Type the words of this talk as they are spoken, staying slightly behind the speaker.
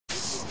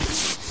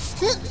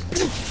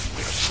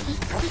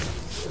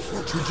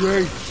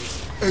Today,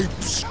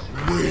 apes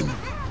win.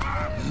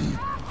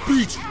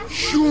 Beat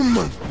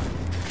human.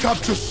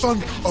 Capture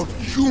son of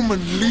human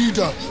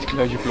leader. Die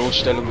gleiche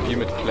Bloßstellung wie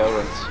mit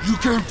Clarence. You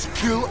came to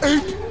kill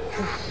ape?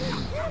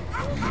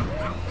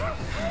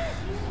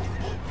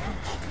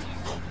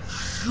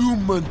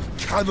 Human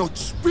cannot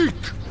speak.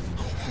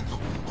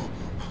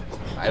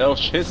 Weil er auch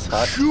Schiss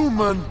hat.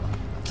 Human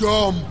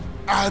dumb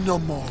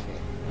animal.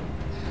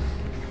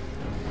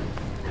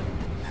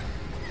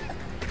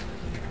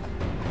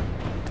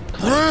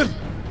 Grin!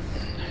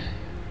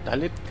 Da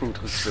lebt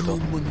Blutrix wieder.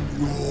 Human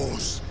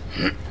yours.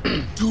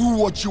 Do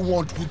what you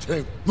want with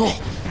him. No.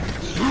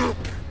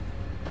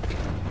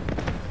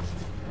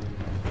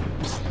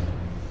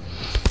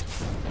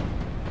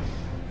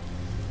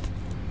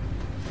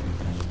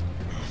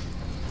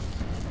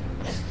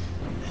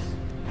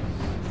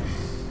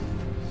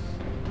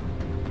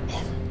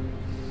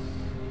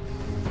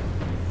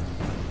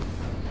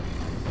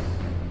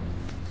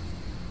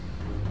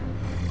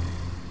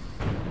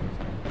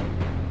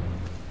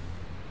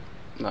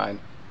 Nein.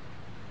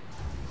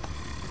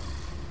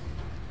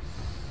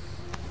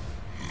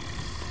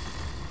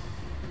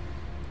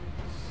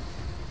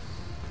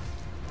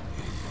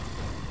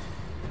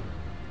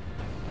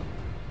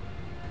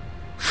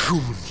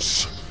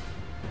 Humans.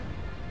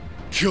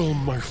 Kill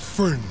my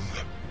friend,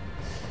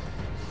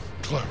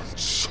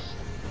 Clarence.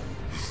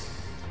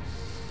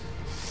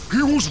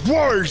 He was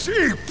wise,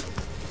 ape!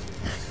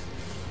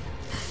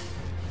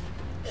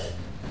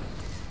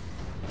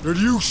 Did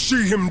you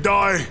see him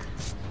die?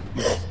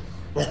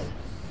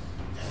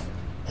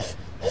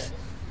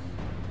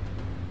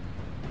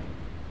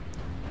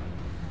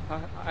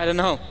 I don't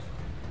know.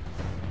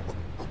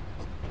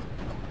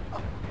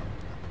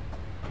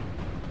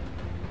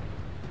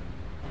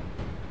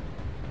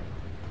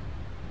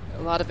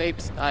 A lot of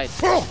apes died.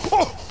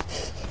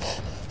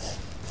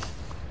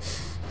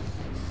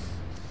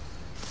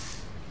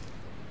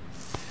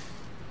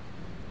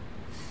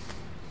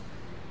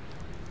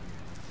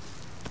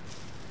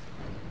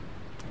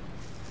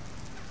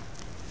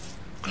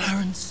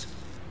 Clarence,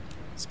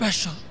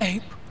 special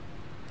ape.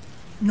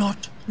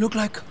 Not look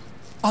like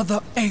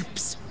other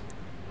apes.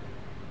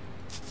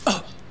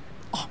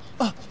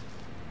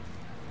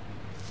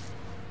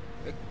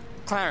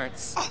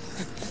 Clarence.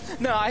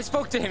 No, I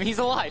spoke to him. He's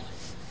alive.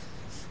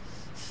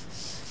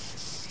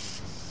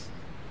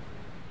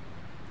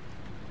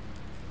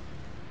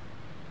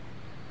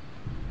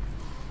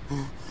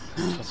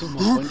 Versuch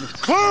mal freundlich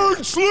zu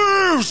Clarence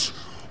lives!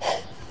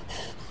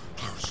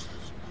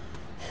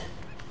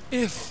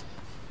 If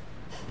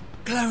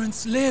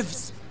Clarence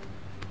lives,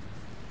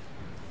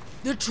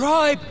 the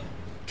tribe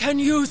can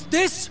use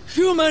this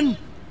human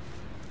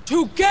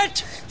to get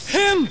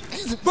him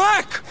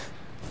back!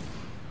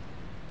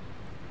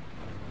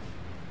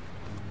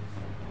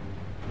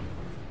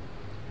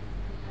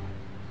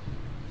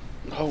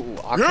 Oh,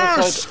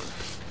 Yes!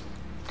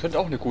 könnte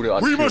auch eine gute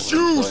We must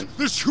Anführung use sein.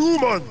 this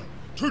human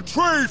to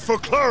trade for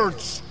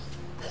Clarence!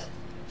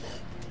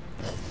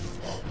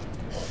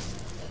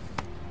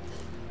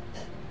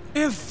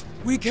 If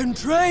we can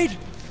trade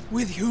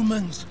with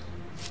humans,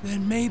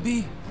 then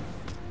maybe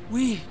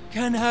we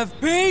can have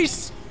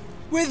peace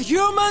with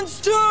humans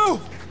too!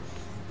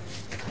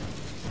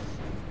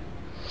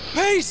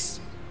 Peace!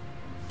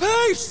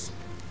 Peace!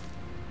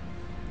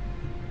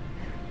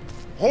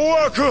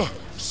 Hoaka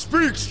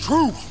speaks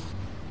truth!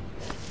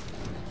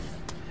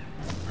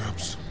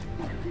 Perhaps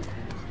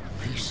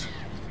peace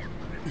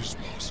is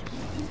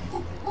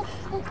possible.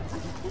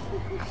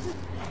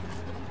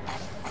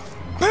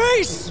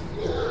 Peace!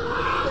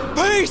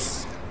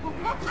 Peace!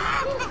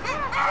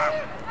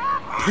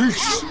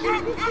 Peace!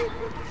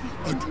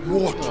 At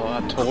what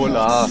Oh,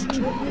 Tola.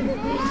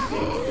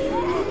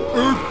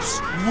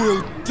 apes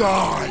will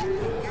die!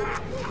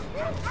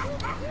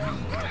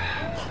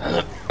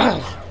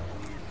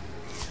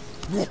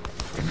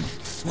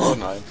 Oh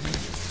nein.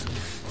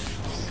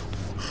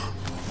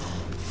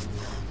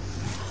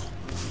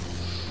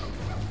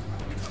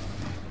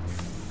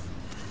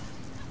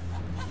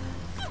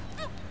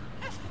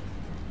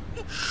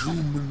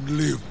 Human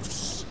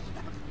lives.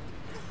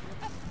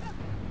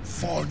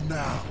 For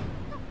now.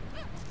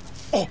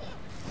 Oh!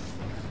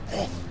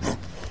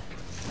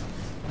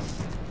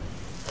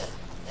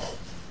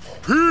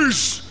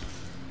 Peace!